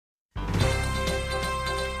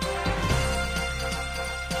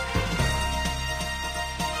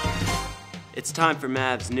It's time for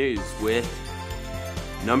Mavs news with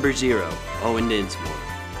number 0, Owen Dinsmore.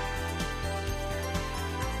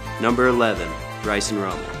 Number 11, Brycen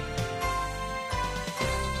Rummel.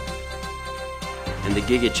 And the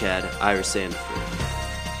Giga Chad, Ira Sandifer.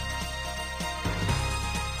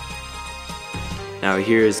 Now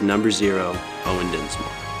here is number 0, Owen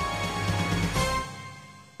Dinsmore.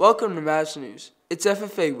 Welcome to Mavs News. It's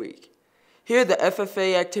FFA week. Here are the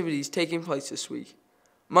FFA activities taking place this week.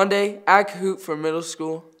 Monday, Ag Kahoot for middle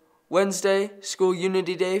school. Wednesday, School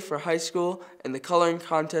Unity Day for high school, and the coloring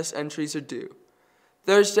contest entries are due.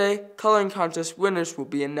 Thursday, coloring contest winners will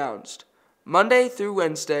be announced. Monday through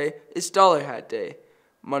Wednesday is Dollar Hat Day.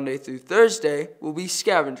 Monday through Thursday will be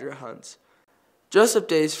scavenger hunts. Dress-up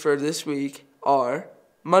days for this week are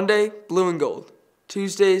Monday, Blue and Gold.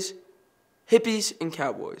 Tuesdays, Hippies and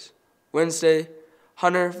Cowboys. Wednesday,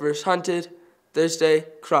 Hunter vs. Hunted. Thursday,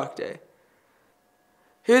 Croc Day.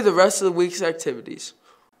 Here are the rest of the week's activities.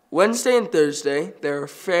 Wednesday and Thursday, there are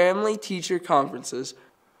family teacher conferences.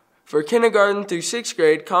 For kindergarten through 6th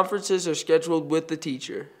grade, conferences are scheduled with the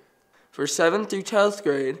teacher. For 7th through 12th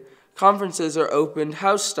grade, conferences are opened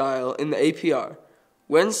house style in the APR.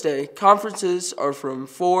 Wednesday, conferences are from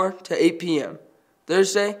 4 to 8 p.m.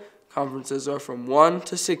 Thursday, conferences are from 1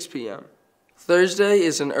 to 6 p.m. Thursday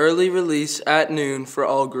is an early release at noon for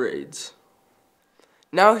all grades.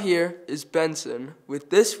 Now here is Benson with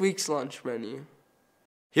this week's lunch menu.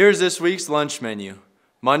 Here's this week's lunch menu.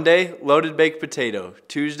 Monday, loaded baked potato.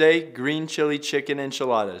 Tuesday, green chili chicken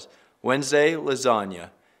enchiladas. Wednesday, lasagna.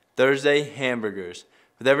 Thursday, hamburgers.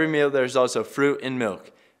 With every meal, there's also fruit and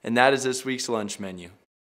milk. And that is this week's lunch menu.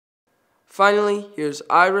 Finally, here's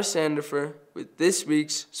Ira Sandifer with this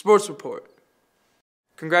week's sports report.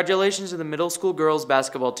 Congratulations to the middle school girls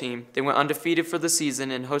basketball team. They went undefeated for the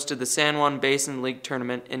season and hosted the San Juan Basin League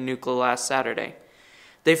tournament in Nucla last Saturday.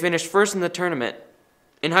 They finished first in the tournament.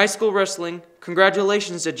 In high school wrestling,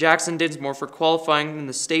 congratulations to Jackson Dinsmore for qualifying in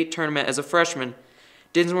the state tournament as a freshman.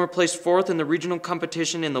 Dinsmore placed 4th in the regional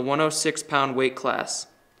competition in the 106-pound weight class.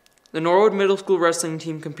 The Norwood Middle School wrestling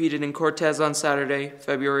team competed in Cortez on Saturday,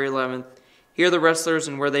 February 11th. Here are the wrestlers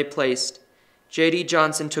and where they placed. J.D.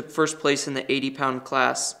 Johnson took first place in the 80-pound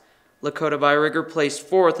class. Lakota Byriger placed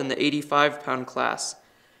 4th in the 85-pound class.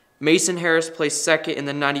 Mason Harris placed 2nd in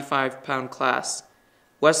the 95-pound class.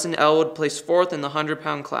 Weston Elwood placed 4th in the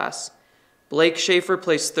 100-pound class. Blake Schaefer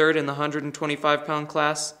placed 3rd in the 125-pound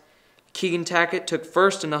class. Keegan Tackett took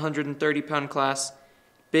 1st in the 130-pound class.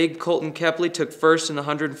 Big Colton Kepley took 1st in the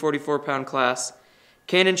 144-pound class.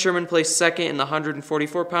 Cannon Sherman placed 2nd in the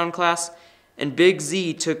 144-pound class. And Big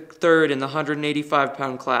Z took 3rd in the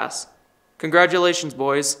 185-pound class. Congratulations,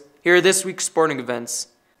 boys. Here are this week's sporting events.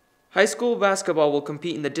 High school basketball will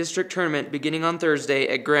compete in the district tournament beginning on Thursday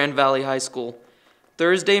at Grand Valley High School.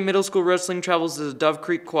 Thursday, middle school wrestling travels to the Dove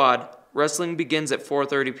Creek Quad. Wrestling begins at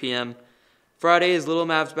 4:30 p.m. Friday is Little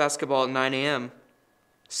Mavs basketball at 9 a.m.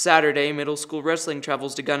 Saturday, middle school wrestling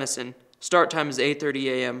travels to Gunnison. Start time is 8:30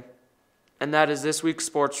 a.m. And that is this week's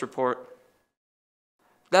sports report.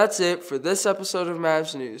 That's it for this episode of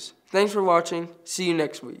Mavs News. Thanks for watching. See you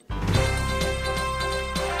next week.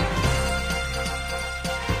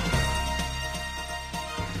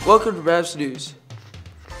 Welcome to Mavs News.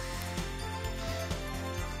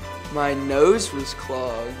 My nose was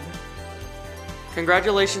clogged.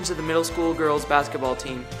 Congratulations to the middle school girls basketball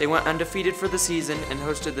team. They went undefeated for the season and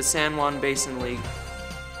hosted the San Juan Basin League.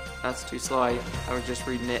 That's too slow. I was just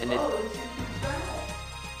reading it and it...